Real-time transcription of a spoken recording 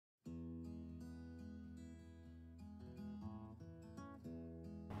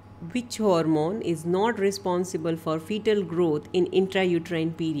Which hormone is not responsible for fetal growth in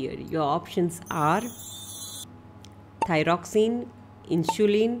intrauterine period? Your options are thyroxine,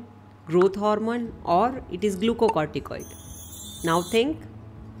 insulin, growth hormone, or it is glucocorticoid. Now think.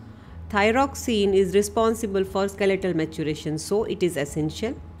 Thyroxine is responsible for skeletal maturation, so it is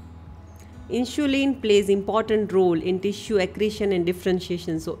essential. Insulin plays important role in tissue accretion and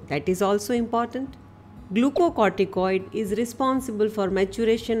differentiation, so that is also important. Glucocorticoid is responsible for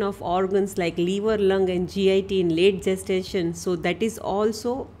maturation of organs like liver, lung and GIT in late gestation, so that is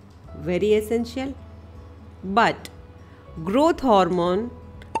also very essential. But growth hormone,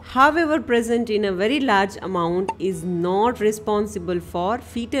 however present in a very large amount, is not responsible for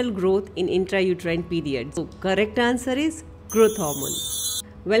fetal growth in intrauterine period. So correct answer is growth hormone.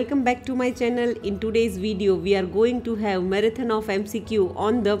 Welcome back to my channel. In today's video, we are going to have marathon of MCQ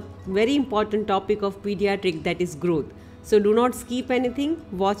on the very important topic of pediatric, that is growth. So do not skip anything,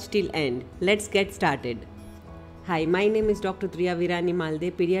 watch till end. Let's get started. Hi, my name is Dr. Triya Virani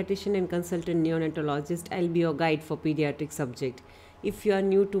Malde, pediatrician and consultant neonatologist. I'll be your guide for pediatric subject. If you are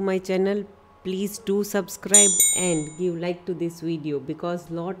new to my channel, please do subscribe and give like to this video because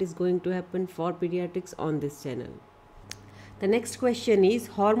lot is going to happen for pediatrics on this channel. The next question is,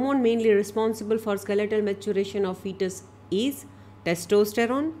 hormone mainly responsible for skeletal maturation of fetus is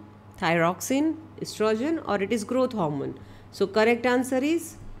testosterone, thyroxine, estrogen, or it is growth hormone. So correct answer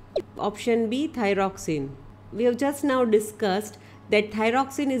is option B, thyroxine. We have just now discussed that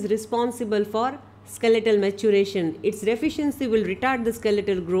thyroxine is responsible for skeletal maturation. Its deficiency will retard the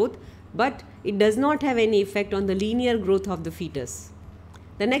skeletal growth, but it does not have any effect on the linear growth of the fetus.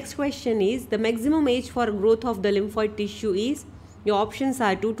 The next question is, the maximum age for growth of the lymphoid tissue is, your options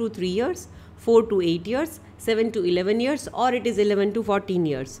are 2 to 3 years, 4 to 8 years, 7 to 11 years, or it is 11 to 14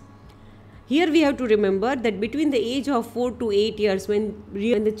 years. Here we have to remember that between the age of 4 to 8 years, when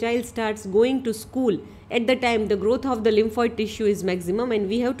the child starts going to school, at the time the growth of the lymphoid tissue is maximum, and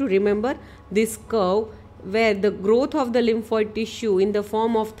we have to remember this curve where the growth of the lymphoid tissue in the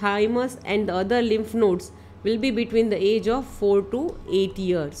form of thymus and the other lymph nodes will be between the age of 4 to 8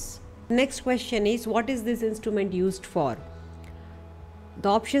 years. Next question is, what is this instrument used for? The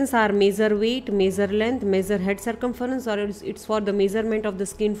options are measure weight, measure length, measure head circumference, or it's for the measurement of the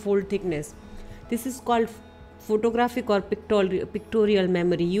skin fold thickness. This is called photographic or pictorial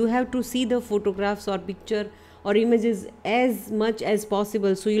memory. You have to see the photographs or picture or images as much as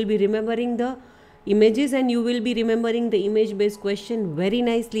possible. So you'll be remembering the images and you will be remembering the image based question very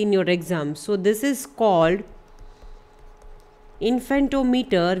nicely in your exam. So this is called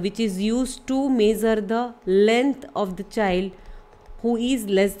infantometer, which is used to measure the length of the child who is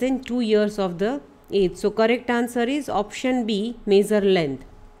less than 2 years of the age. So correct answer is option B, measure length.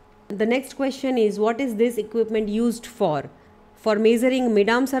 The next question is, what is this equipment used for? For measuring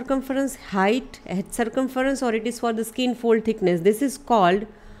midarm circumference, height, head circumference, or it is for the skin fold thickness. This is called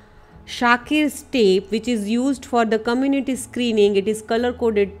Shakir's tape, which is used for the community screening. It is color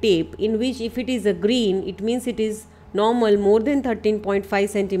coded tape in which if it is a green, it means it is normal, more than 13.5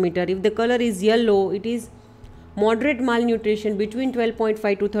 centimeter. If the color is yellow, it is moderate malnutrition between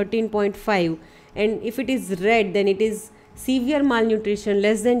 12.5 to 13.5, and if it is red, then it is severe malnutrition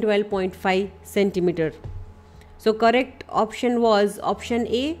less than 12.5 centimeter. So correct option was option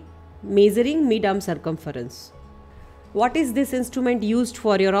A, measuring midarm circumference. What is this instrument used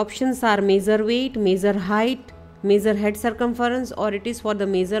for? Your options are measure weight, measure height, measure head circumference, or it is for the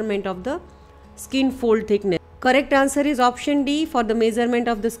measurement of the skin fold thickness. Correct answer is option D, for the measurement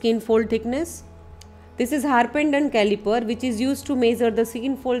of the skin fold thickness. This is Harpenden caliper, which is used to measure the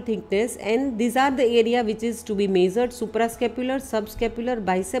skin fold thickness, and these are the area which is to be measured: suprascapular, subscapular,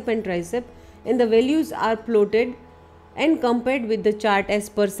 bicep and tricep, and the values are plotted and compared with the chart as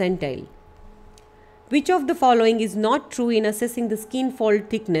percentile. Which of the following is not true in assessing the skin fold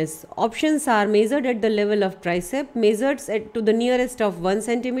thickness? Options are measured at the level of tricep, measured to the nearest of 1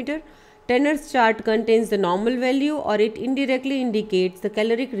 centimeter, Tanner's chart contains the normal value, or it indirectly indicates the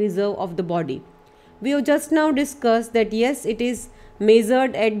caloric reserve of the body. We have just now discussed that yes, it is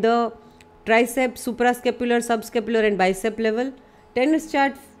measured at the tricep, suprascapular, subscapular and bicep level. Tanner's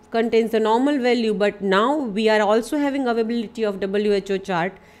chart contains the normal value, but now we are also having availability of WHO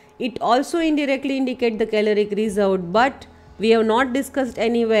chart. It also indirectly indicates the caloric reserve, but we have not discussed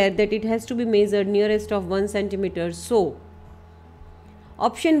anywhere that it has to be measured nearest of 1 centimeter. So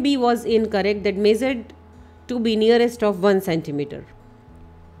option B was incorrect, that measured to be nearest of 1 centimeter.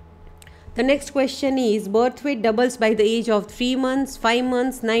 The next question is, birth weight doubles by the age of 3 months, 5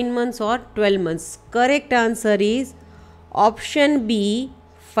 months, 9 months or 12 months. Correct answer is option B,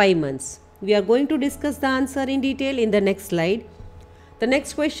 5 months. We are going to discuss the answer in detail in the next slide. The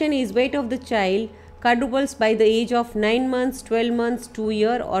next question is weight of the child quadruples by the age of 9 months, 12 months, 2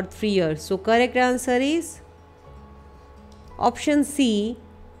 years or 3 years. So correct answer is option C,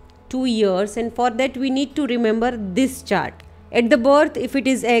 2 years, and for that we need to remember this chart. At the birth, if it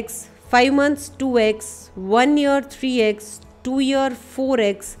is X, 5 months 2x, 1 year 3x, 2 year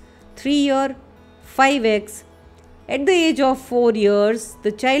 4x, 3 year 5x. At the age of 4 years,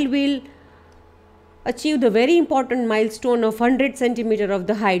 the child will achieve the very important milestone of 100 centimeter of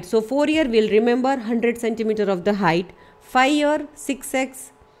the height. So 4 year will remember 100 centimeter of the height. 5 year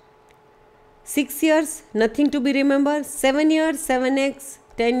 6x. 6 years nothing to be remembered. 7 years 7x.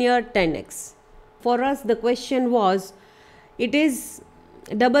 10 year 10x. For us the question was, it is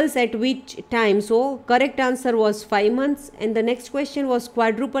doubles at which time? So correct answer was 5 months, and the next question was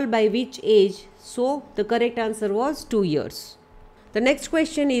quadruple by which age? So the correct answer was 2 years. The next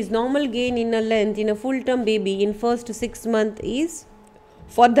question is normal gain in a length in a full term baby in first 6 months is,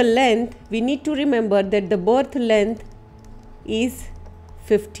 for the length we need to remember that the birth length is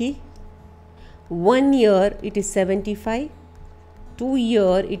 50, 1 year it is 75, 2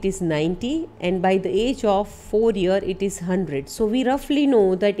 year it is 90, and by the age of 4 year it is 100. So we roughly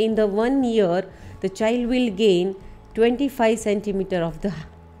know that in the 1 year the child will gain 25 centimeter of the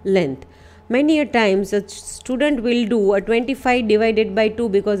length. Many a times a student will do a 25 divided by 2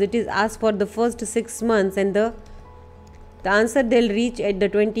 because it is asked for the first 6 months, and the answer they'll reach at the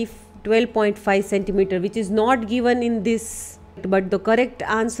 12.5 centimeter, which is not given in this. But the correct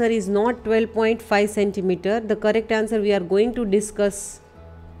answer is not 12.5 centimeter. The correct answer we are going to discuss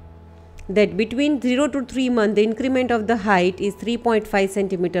that between 0 to 3 months the increment of the height is 3.5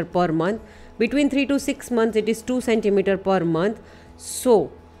 centimeter per month. Between 3 to 6 months it is 2 centimeter per month.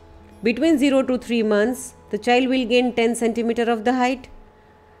 So between 0 to 3 months the child will gain 10 centimeter of the height.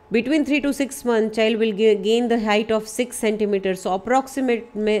 Between 3 to 6 months child will gain the height of 6 centimeters. So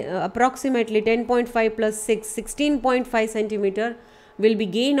approximately 10.5 plus 6, 16.5 centimeter will be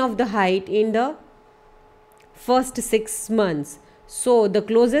gain of the height in the first 6 months. So the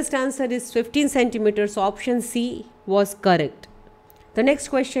closest answer is 15 centimeters. So option C was correct. The next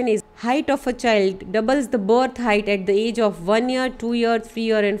question is, height of a child doubles the birth height at the age of 1 year, 2 year, 3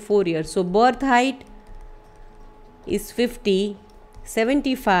 year and 4 years. So birth height is 50,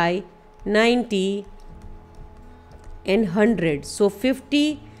 75, 90 and 100. So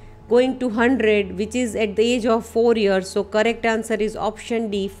 50 going to 100, which is at the age of 4 years. So correct answer is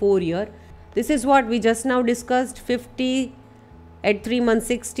option D, 4 year. This is what we just now discussed. 50 at 3 months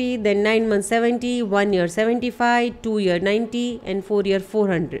 60, then 9 months 70, 1 year 75, 2 year 90 and 4 year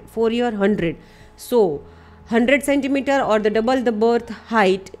 400. 4 year 100. So 100 centimeter or the double the birth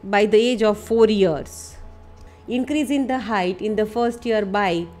height by the age of 4 years. Increase in the height in the first year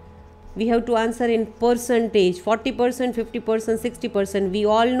by, we have to answer in percentage, 40%, 50%, 60%. We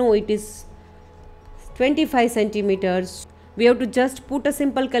all know it is 25 centimeters. We have to just put a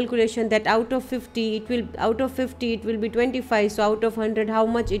simple calculation that out of 50 it will be 25. So out of 100 how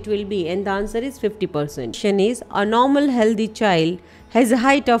much it will be, and the answer is 50%. Question is, a normal healthy child has a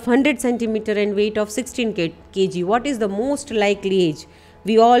height of 100 centimeter and weight of 16 kg. What is the most likely age?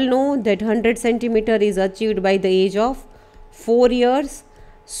 We all know that 100 centimeter is achieved by the age of 4 years.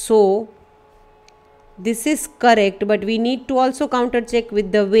 So this is correct, but we need to also counter check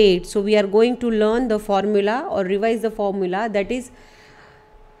with the weight. So we are going to learn the formula or revise the formula, that is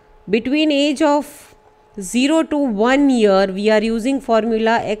between age of 0 to 1 year we are using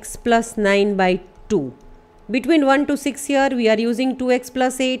formula x plus 9 by 2. Between 1 to 6 year we are using 2x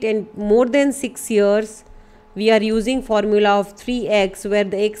plus 8, and more than 6 years we are using formula of 3x where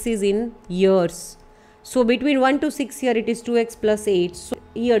the x is in years. So between 1 to 6 year it is 2x plus 8. So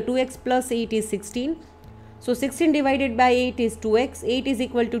here 2x plus 8 is 16. So 16 divided by 8 is 2x. 8 is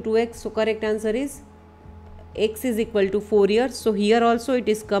equal to 2x. So correct answer is x is equal to 4 years. So here also it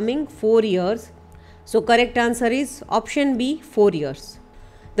is coming 4 years. So correct answer is option B, 4 years.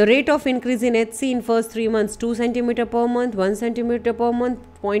 The rate of increase in HC in first 3 months, 2 centimeter per month, 1 centimeter per month,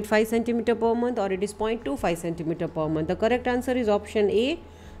 0.5 centimeter per month, or it is 0.25 centimeter per month. The correct answer is option A.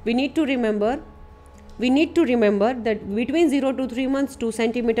 We need to remember that between 0 to 3 months 2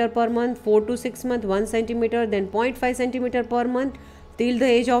 centimeter per month, 4 to 6 months 1 centimeter, then 0.5 centimeter per month till the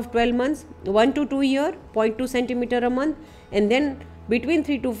age of 12 months, 1 to 2 year 0.2 centimeter a month, and then between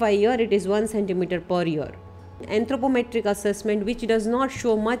 3 to 5 year it is 1 centimeter per year. Anthropometric assessment which does not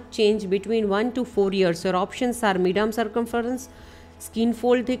show much change between 1 to 4 years. Your options are midarm circumference, skin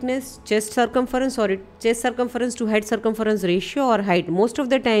fold thickness, chest circumference or chest circumference to head circumference ratio, or height. Most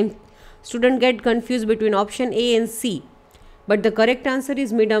of the time students get confused between option A and C, but the correct answer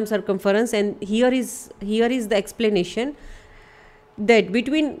is midarm circumference, and here is the explanation. that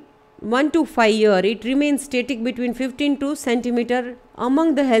between 1 to 5 years, it remains static between 15 to centimeter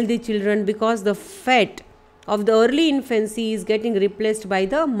among the healthy children because the fat of the early infancy is getting replaced by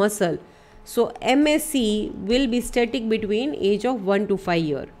the muscle. So MSC will be static between age of 1 to 5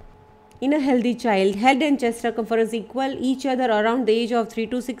 years. In a healthy child, head and chest circumference equal each other around the age of 3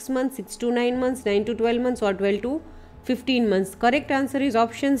 to 6 months, 6 to 9 months, 9 to 12 months or 12 to 15 months. Correct answer is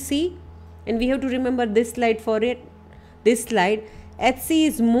option C, and we have to remember this slide for it. This slide, HC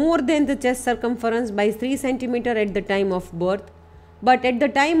is more than the chest circumference by 3 cm at the time of birth, but at the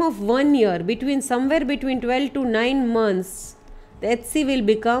time of 1 year, somewhere between 12 to 9 months, the HC will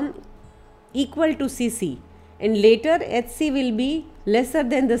become equal to CC, and later HC will be lesser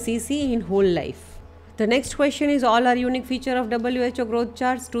than the CC in whole life. The next question is, all are unique feature of WHO growth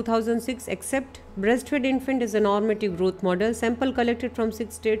charts 2006 except breastfed infant is a normative growth model. Sample collected from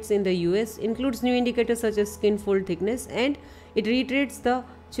 6 states in the US includes new indicators such as skin fold thickness, and it reiterates the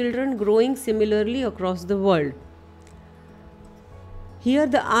children growing similarly across the world. Here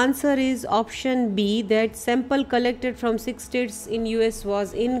the answer is option B, that sample collected from 6 states in US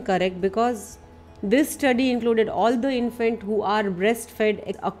was incorrect, because this study included all the infants who are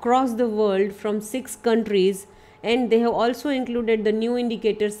breastfed across the world from 6 countries, and they have also included the new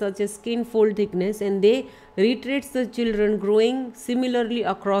indicators such as skin fold thickness, and they reiterates the children growing similarly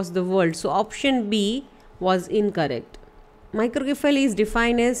across the world. So option B was incorrect. Microcephaly is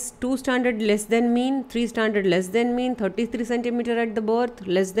defined as 2 standard less than mean, 3 standard less than mean, 33 cm at the birth,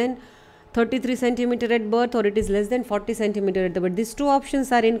 less than 33 cm at birth, or it is less than 40 cm at the birth. These two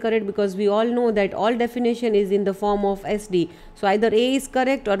options are incorrect because we all know that all definition is in the form of SD. So either A is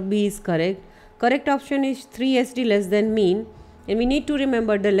correct or B is correct. Correct option is 3 SD less than mean, and we need to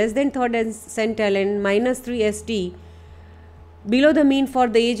remember the less than third centile and minus 3 SD below the mean for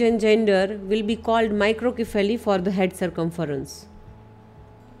the age and gender will be called microcephaly for the head circumference.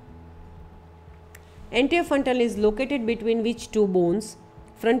 Anterior frontal is located between which two bones?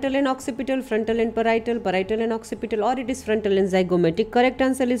 Frontal and occipital, frontal and parietal, parietal and occipital, or it is frontal and zygomatic. Correct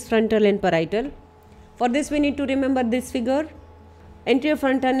answer is frontal and parietal. For this we need to remember this figure. Anterior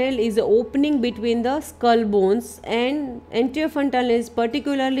frontal is the opening between the skull bones, and anterior frontal is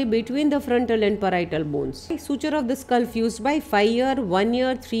particularly between the frontal and parietal bones. Suture of the skull fused by 5 year, 1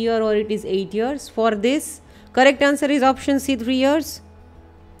 year, 3 year, or it is 8 years. For this, correct answer is option C, 3 years.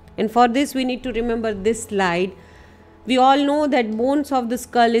 And for this we need to remember this slide. We all know that bones of the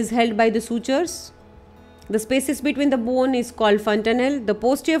skull is held by the sutures. The spaces between the bone is called fontanelle. The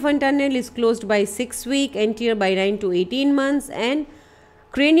posterior fontanelle is closed by 6 weeks, anterior by 9 to 18 months, and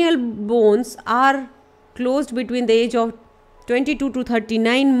cranial bones are closed between the age of 22 to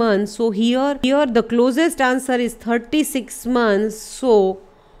 39 months. So here the closest answer is 36 months. So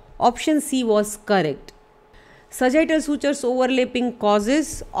option C was correct. Sagittal sutures overlapping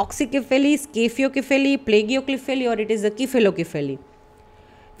causes oxycephaly, scaphiocephaly, plagiocephaly, or it is a cephalocephaly.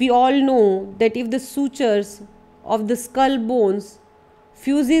 We all know that if the sutures of the skull bones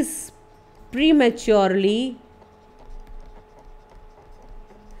fuses prematurely,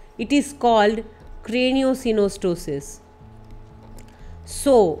 it is called craniosynostosis.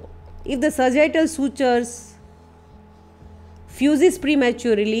 So, if the sagittal sutures fuses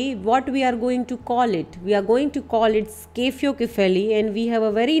prematurely, what we are going to call it? We are going to call it scaphiocephaly, and we have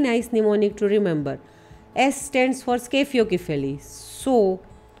a very nice mnemonic to remember. S stands for scaphiocephaly. So,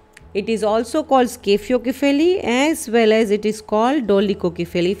 it is also called scaphiocephaly as well as it is called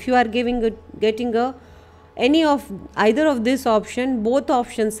dolichocephaly. If you are getting either of this option, both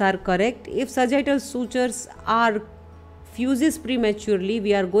options are correct. If sagittal sutures are fuses prematurely,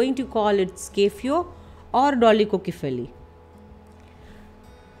 we are going to call it scaphio or dolichocephaly.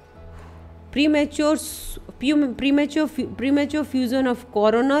 Premature fusion of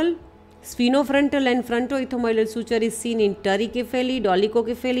coronal, sphenofrontal and frontoethmoidal suture is seen in pterycephaly,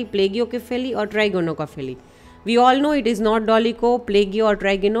 dolichocephaly, plagiocephaly or trigonocephaly. We all know it is not dolicho, plagio or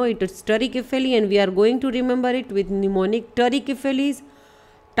trigono, it is pterycephaly, and we are going to remember it with mnemonic. Pterycephaly is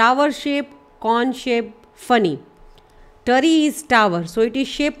tower shape, cone shape, funny. Ptery is tower, so it is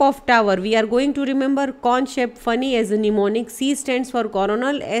shape of tower. We are going to remember cone shape funny as a mnemonic. C stands for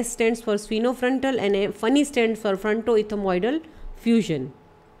coronal, S stands for sphenofrontal, and funny stands for frontoethmoidal fusion.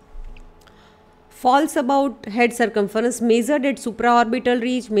 False about head circumference measured at supraorbital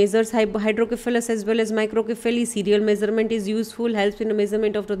reach, measures hydrocephalus as well as microcephaly. Serial measurement is useful, helps in the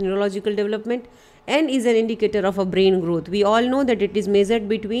measurement of the neurological development, and is an indicator of a brain growth. We all know that it is measured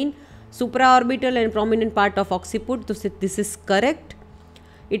between supraorbital and prominent part of occiput. So this is correct.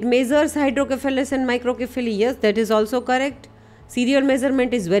 It measures hydrocephalus and microcephaly. Yes, that is also correct. Serial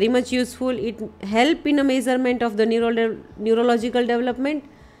measurement is very much useful. It help in a measurement of the neurological development.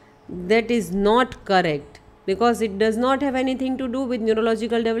 That is not correct, because it does not have anything to do with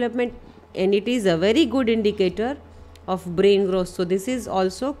neurological development, and it is a very good indicator of brain growth. So this is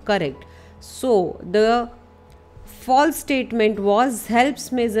also correct. So the false statement was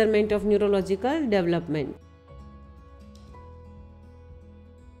helps measurement of neurological development.